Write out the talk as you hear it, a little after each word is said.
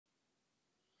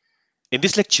In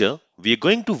this lecture, we are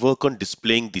going to work on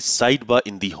displaying the sidebar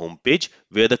in the home page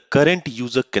where the current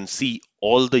user can see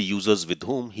all the users with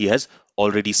whom he has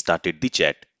already started the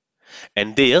chat.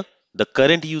 And there, the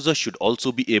current user should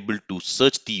also be able to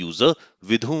search the user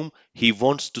with whom he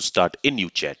wants to start a new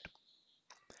chat.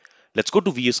 Let's go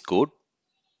to VS Code,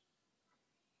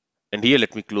 and here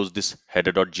let me close this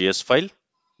header.js file.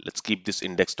 Let's keep this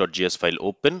index.js file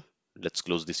open. Let's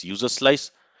close this user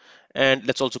slice, and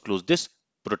let's also close this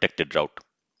protected route.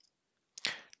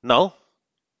 Now,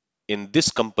 in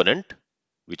this component,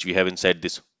 which we have inside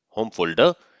this home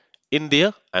folder, in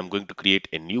there, I'm going to create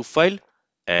a new file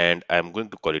and I'm going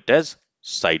to call it as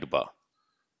sidebar.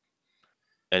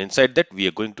 And inside that, we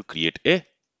are going to create a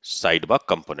sidebar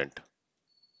component.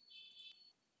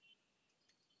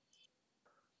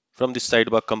 From this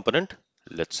sidebar component,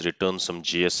 let's return some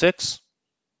JSX.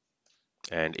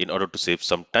 And in order to save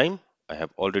some time, I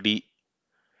have already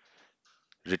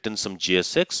written some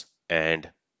JSX and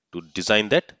to design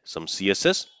that, some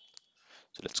CSS.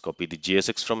 So let's copy the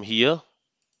JSX from here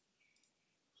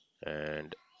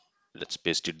and let's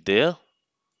paste it there.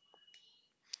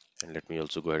 And let me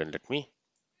also go ahead and let me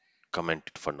comment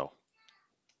it for now.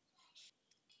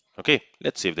 Okay,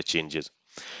 let's save the changes.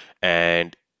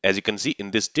 And as you can see in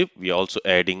this div, we are also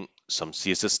adding some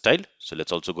CSS style. So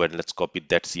let's also go ahead and let's copy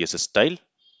that CSS style.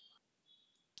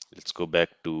 Let's go back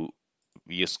to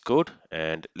VS Code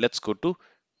and let's go to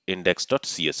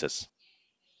index.css.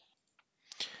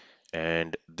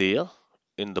 And there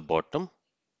in the bottom,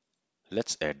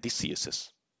 let's add the CSS.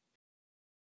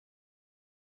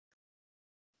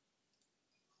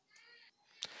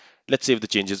 Let's save the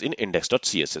changes in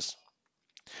index.css.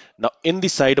 Now in the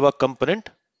sidebar component,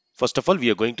 first of all, we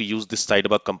are going to use this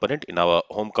sidebar component in our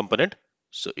home component.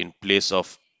 So in place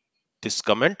of this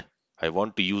comment, I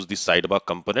want to use the sidebar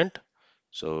component.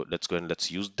 So let's go and let's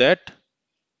use that.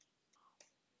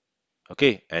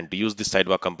 Okay, and to use this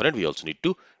sidebar component, we also need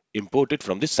to import it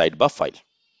from the sidebar file.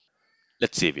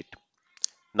 Let's save it.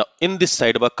 Now in this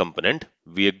sidebar component,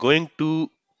 we are going to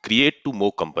create two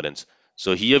more components.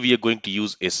 So here we are going to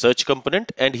use a search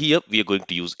component and here we are going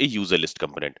to use a user list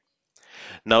component.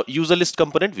 Now user list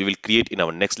component we will create in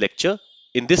our next lecture.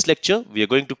 In this lecture, we are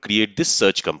going to create this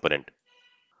search component.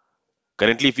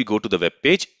 Currently, if we go to the web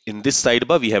page, in this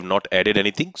sidebar, we have not added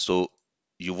anything. So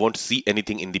you won't see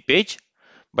anything in the page.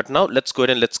 But now let's go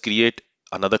ahead and let's create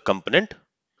another component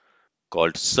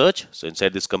called search. So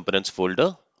inside this components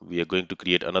folder, we are going to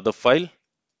create another file.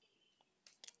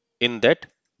 In that,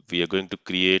 we are going to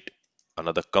create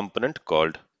another component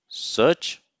called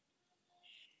search.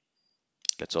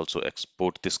 Let's also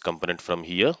export this component from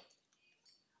here.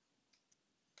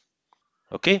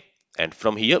 Okay. And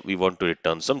from here, we want to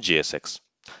return some JSX.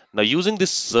 Now using this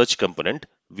search component,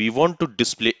 we want to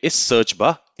display a search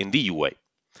bar in the UI.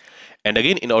 And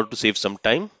again, in order to save some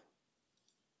time,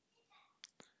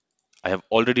 I have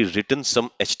already written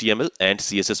some HTML and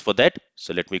CSS for that.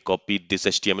 So let me copy this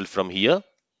HTML from here.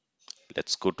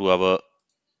 Let's go to our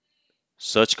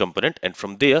search component and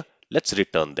from there, let's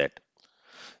return that.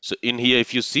 So in here,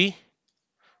 if you see,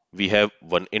 we have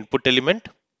one input element.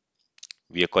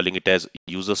 We are calling it as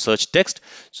user search text.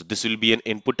 So this will be an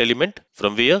input element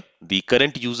from where the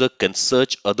current user can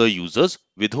search other users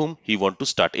with whom he want to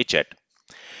start a chat.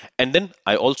 And then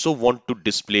I also want to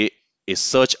display a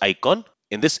search icon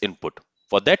in this input.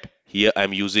 For that, here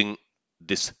I'm using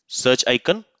this search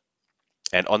icon,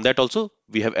 and on that also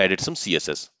we have added some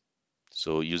CSS.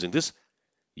 So using this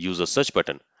user search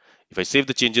button. If I save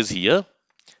the changes here,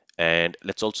 and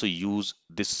let's also use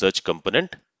this search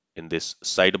component in this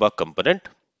sidebar component.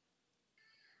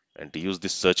 And to use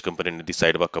this search component in the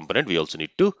sidebar component, we also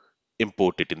need to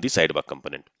import it in the sidebar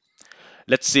component.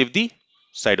 Let's save the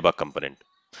sidebar component.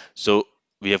 So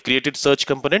we have created search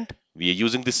component. We are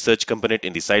using this search component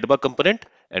in the sidebar component,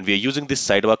 and we are using this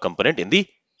sidebar component in the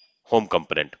home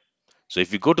component. So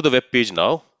if we go to the web page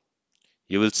now,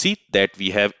 you will see that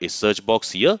we have a search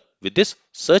box here with this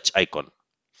search icon.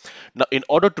 Now, in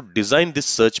order to design this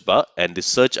search bar and this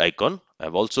search icon, I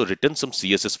have also written some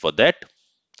CSS for that.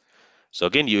 So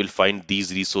again, you will find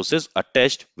these resources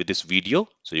attached with this video,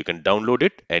 so you can download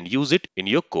it and use it in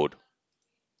your code.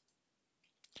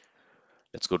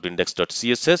 Let's go to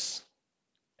index.css.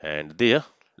 And there,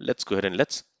 let's go ahead and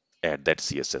let's add that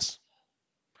CSS.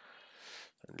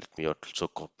 And let me also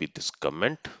copy this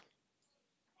comment.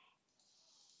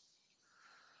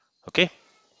 Okay.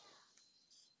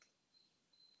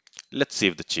 Let's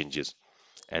save the changes.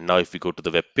 And now if we go to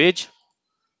the web page,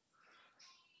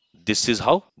 this is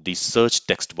how the search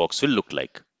text box will look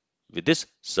like with this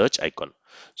search icon.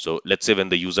 So let's say when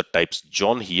the user types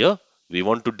John here, we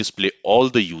want to display all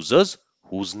the users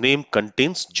whose name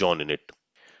contains John in it.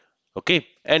 Okay,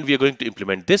 and we are going to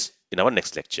implement this in our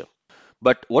next lecture.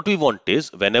 But what we want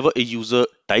is whenever a user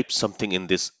types something in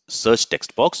this search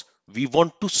text box, we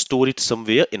want to store it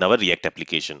somewhere in our React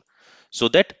application so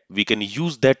that we can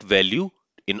use that value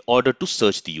in order to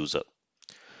search the user.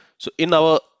 So in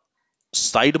our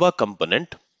sidebar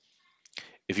component,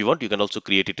 if you want, you can also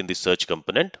create it in the search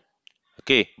component.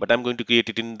 Okay, but I'm going to create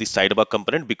it in the sidebar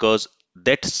component because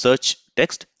that search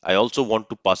text, I also want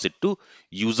to pass it to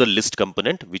user list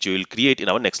component, which we will create in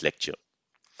our next lecture.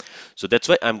 So that's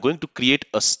why I'm going to create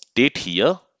a state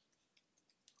here.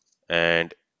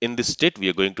 And in this state, we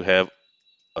are going to have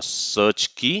a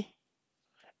search key,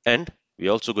 and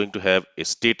we're also going to have a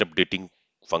state updating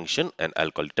function, and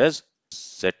I'll call it as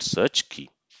set search key.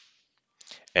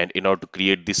 And in order to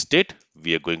create this state,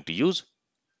 we are going to use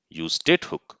state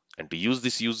hook. And to use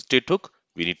this use state hook,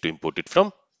 we need to import it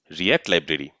from React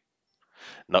library.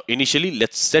 Now initially,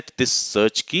 let's set this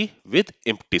search key with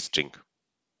empty string.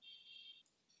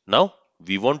 Now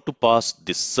we want to pass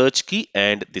this search key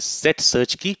and this set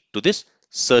search key to this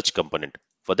search component.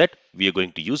 For that, we are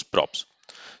going to use props.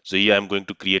 So here I'm going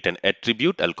to create an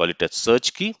attribute. I'll call it a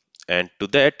search key. And to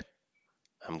that,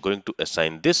 I'm going to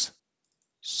assign this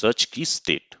search key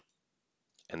state.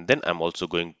 And then I'm also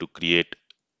going to create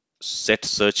set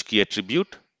search key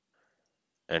attribute.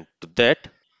 And to that,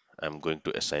 I'm going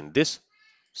to assign this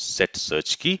set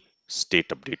search key state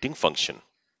updating function.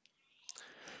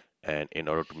 And in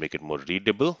order to make it more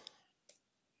readable,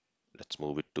 let's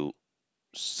move it to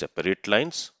separate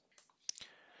lines.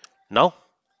 Now,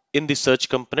 in the search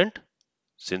component,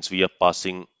 since we are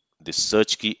passing the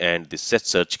search key and the set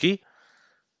search key,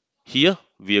 here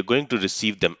we are going to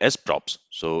receive them as props.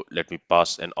 So let me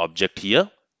pass an object here,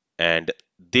 and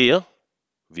there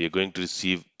we are going to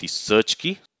receive the search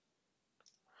key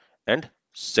and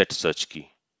set search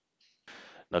key.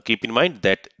 Now keep in mind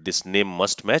that this name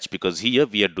must match because here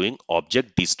we are doing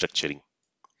object destructuring.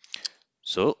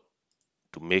 So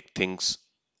to make things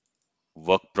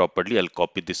work properly, I'll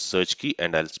copy this search key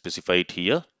and I'll specify it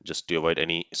here just to avoid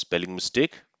any spelling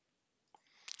mistake.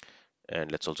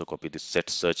 And let's also copy this set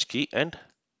search key and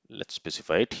let's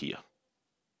specify it here.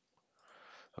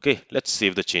 Okay, let's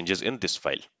save the changes in this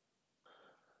file.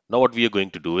 Now what we are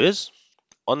going to do is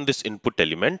on this input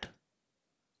element,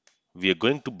 we are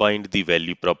going to bind the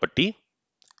value property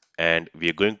and we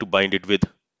are going to bind it with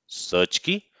search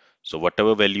key. So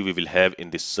whatever value we will have in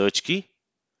this search key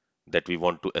that we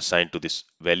want to assign to this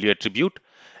value attribute,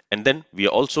 and then we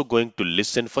are also going to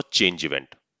listen for change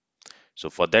event. So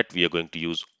for that we are going to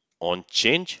use on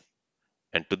change,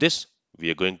 and to this we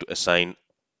are going to assign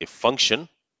a function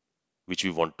which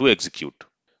we want to execute.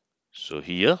 So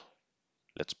here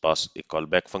let's pass a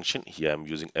callback function. Here I'm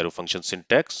using arrow function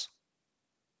syntax.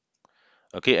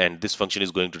 Okay, and this function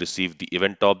is going to receive the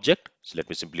event object. So let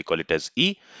me simply call it as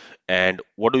E. And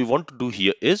what we want to do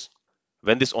here is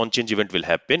when this on change event will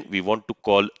happen, we want to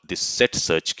call this set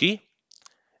search key.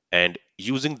 And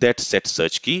using that set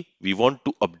search key, we want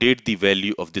to update the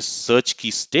value of this search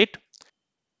key state.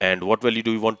 And what value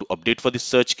do we want to update for this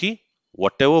search key?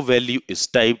 Whatever value is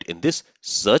typed in this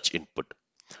search input.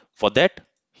 For that,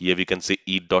 here we can say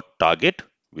e.target,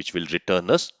 which will return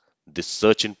us this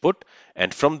search input.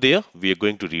 And from there, we are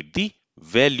going to read the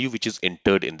value which is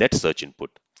entered in that search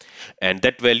input. And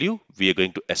that value we are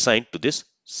going to assign to this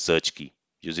search key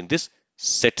using this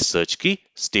set search key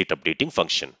state updating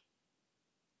function.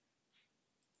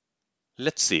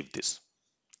 Let's save this.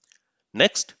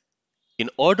 Next, in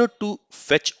order to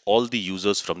fetch all the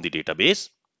users from the database,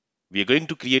 we are going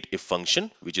to create a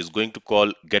function which is going to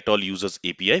call getAllUsers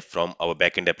API from our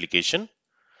backend application.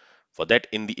 For that,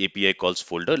 in the API calls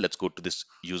folder, let's go to this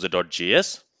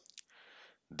user.js.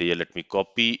 There, let me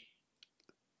copy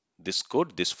this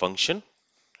code, this function.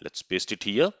 Let's paste it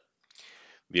here.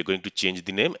 We are going to change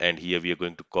the name, and here we are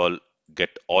going to call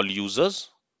getAllUsers.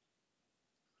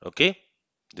 Okay,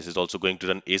 this is also going to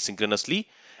run asynchronously.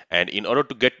 And in order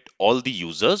to get all the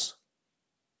users,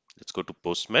 let's go to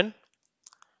Postman.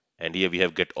 And here we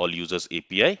have getAllUsers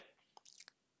API.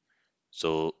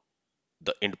 So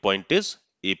the endpoint is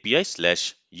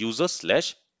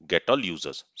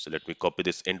API/user/getAllUsers. So let me copy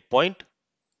this endpoint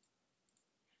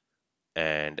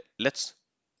and let's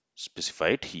specify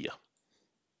it here.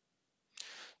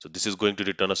 So this is going to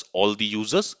return us all the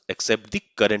users except the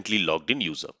currently logged in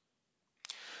user.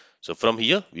 So from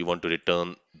here, we want to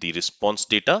return the response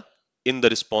data. In the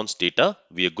response data,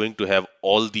 we are going to have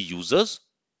all the users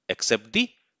except the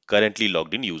currently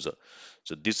logged in user.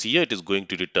 So this here, it is going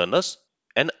to return us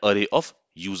an array of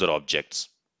user objects.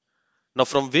 Now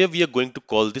from where we are going to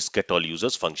call this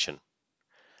getAllUsers function.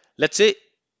 Let's say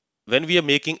when we are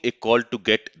making a call to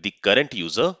get the current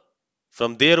user,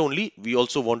 from there only we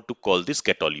also want to call this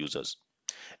get all users.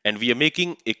 And we are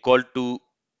making a call to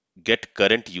get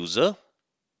current user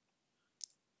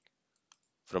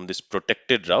from this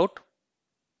protected route.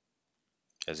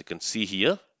 As you can see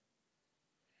here,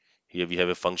 we have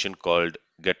a function called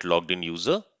get logged in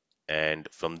user, and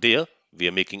from there we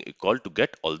are making a call to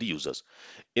get all the users.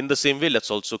 In the same way,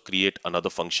 let's also create another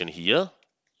function here.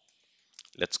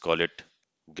 Let's call it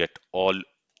get all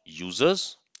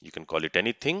users. You can call it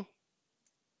anything.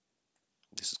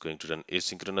 This is going to run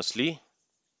asynchronously.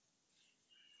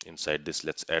 Inside this,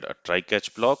 let's add a try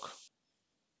catch block.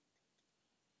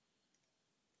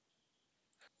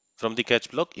 From the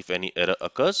catch block, if any error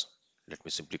occurs, let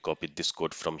me simply copy this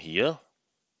code from here.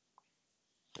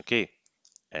 Okay,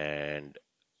 and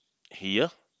here,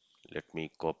 let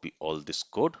me copy all this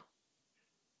code.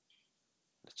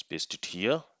 Let's paste it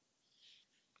here.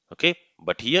 Okay,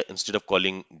 but here instead of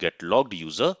calling get logged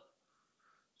user,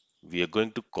 we are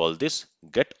going to call this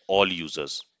get all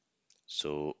users.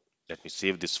 So let me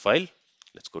save this file.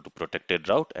 Let's go to protected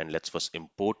route and let's first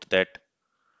import that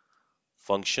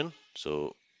function.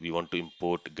 So we want to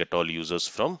import get all users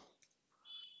from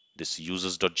this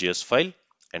users.js file.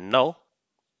 And now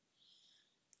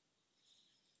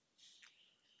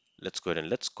let's go ahead and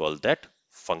let's call that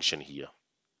function here.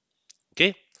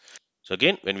 Okay. So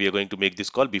again, when we are going to make this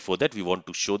call, before that we want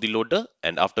to show the loader,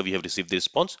 and after we have received the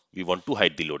response, we want to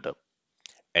hide the loader.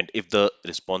 And if the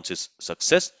response is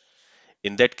success,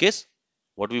 in that case,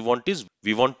 what we want is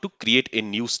we want to create a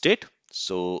new state.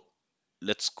 So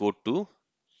let's go to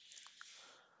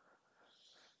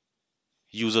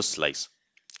user slice,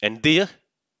 and there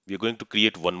we are going to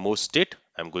create one more state.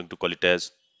 I'm going to call it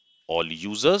as all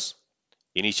users.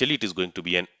 Initially, it is going to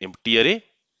be an empty array,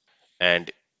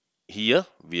 and here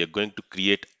we are going to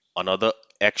create another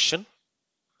action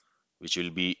which will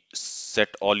be set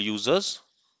all users,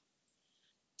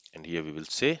 and here we will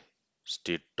say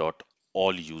state dot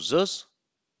all users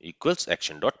equals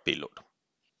action dot payload.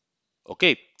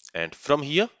 Okay, and from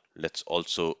here let's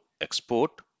also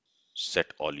export set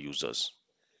all users.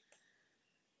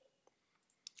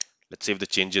 Let's save the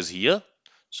changes here.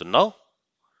 So now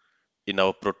in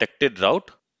our protected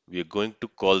route, we are going to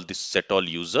call this set all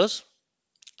users.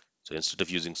 So instead of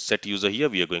using set user here,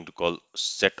 we are going to call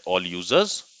set all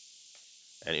users.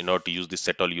 And in order to use this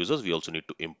set all users, we also need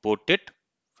to import it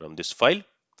from this file.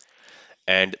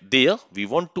 And there we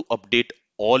want to update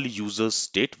all users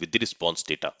state with the response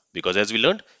data, because as we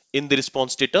learned in the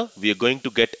response data, we are going to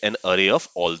get an array of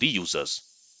all the users.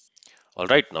 All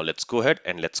right, now let's go ahead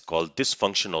and let's call this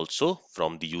function also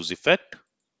from the use effect.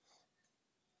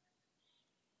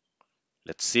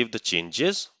 Let's save the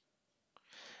changes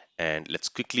and let's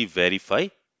quickly verify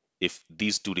if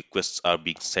these two requests are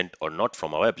being sent or not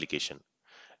from our application.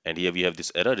 And here we have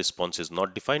this error, response is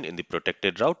not defined in the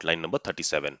protected route, line number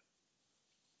 37.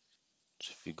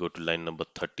 So if we go to line number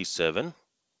 37,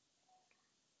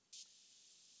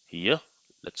 here,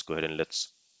 let's go ahead and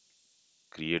let's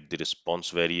create the response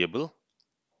variable.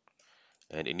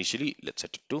 And initially, let's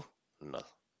set it to null.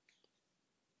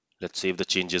 Let's save the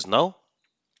changes now.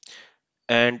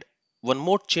 And one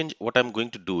more change, what I'm going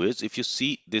to do is, if you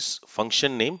see this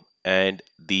function name and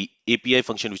the API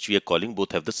function which we are calling,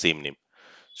 both have the same name.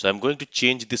 So I'm going to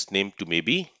change this name to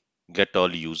maybe get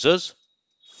all users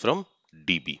from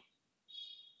DB.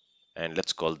 And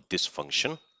let's call this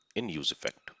function in use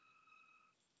effect.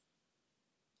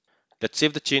 Let's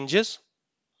save the changes.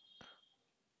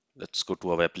 Let's go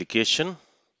to our application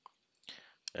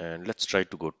and let's try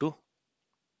to go to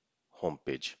home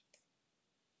page.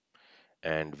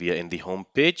 And we are in the home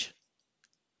page.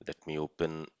 Let me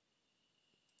open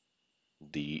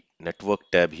the network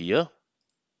tab here.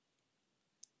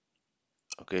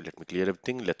 Okay, let me clear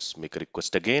everything. Let's make a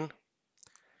request again.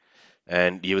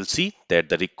 And you will see that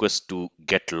the request to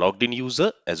get logged in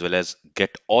user as well as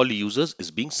get all users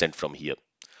is being sent from here.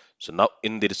 So now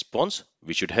in the response,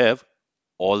 we should have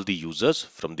all the users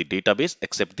from the database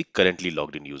except the currently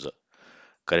logged in user.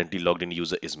 Currently logged in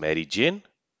user is Mary Jane.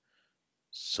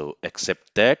 So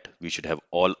except that, we should have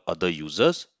all other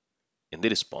users in the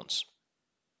response.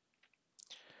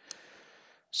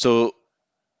 So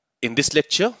in this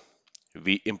lecture,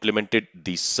 we implemented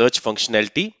the search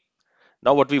functionality.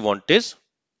 Now what we want is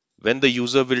when the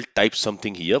user will type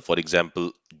something here, for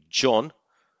example, John,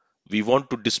 we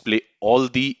want to display all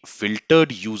the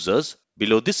filtered users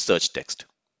below this search text.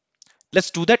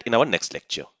 Let's do that in our next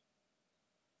lecture.